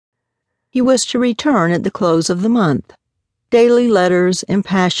He was to return at the close of the month. Daily letters,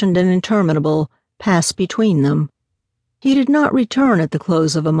 impassioned and interminable, passed between them. He did not return at the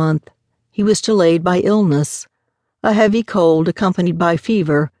close of a month. He was delayed by illness. A heavy cold accompanied by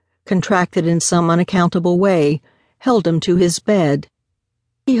fever, contracted in some unaccountable way, held him to his bed.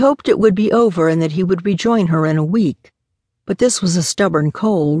 He hoped it would be over and that he would rejoin her in a week. But this was a stubborn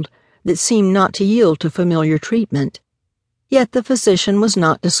cold that seemed not to yield to familiar treatment. Yet the physician was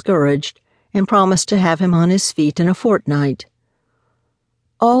not discouraged, and promised to have him on his feet in a fortnight.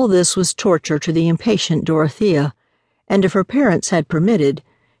 All this was torture to the impatient Dorothea, and if her parents had permitted,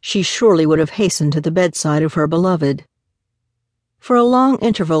 she surely would have hastened to the bedside of her beloved. For a long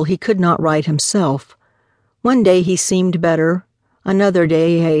interval he could not write himself. One day he seemed better, another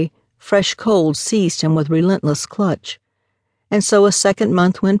day a fresh cold seized him with relentless clutch, and so a second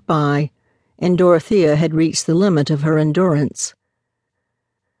month went by, and Dorothea had reached the limit of her endurance.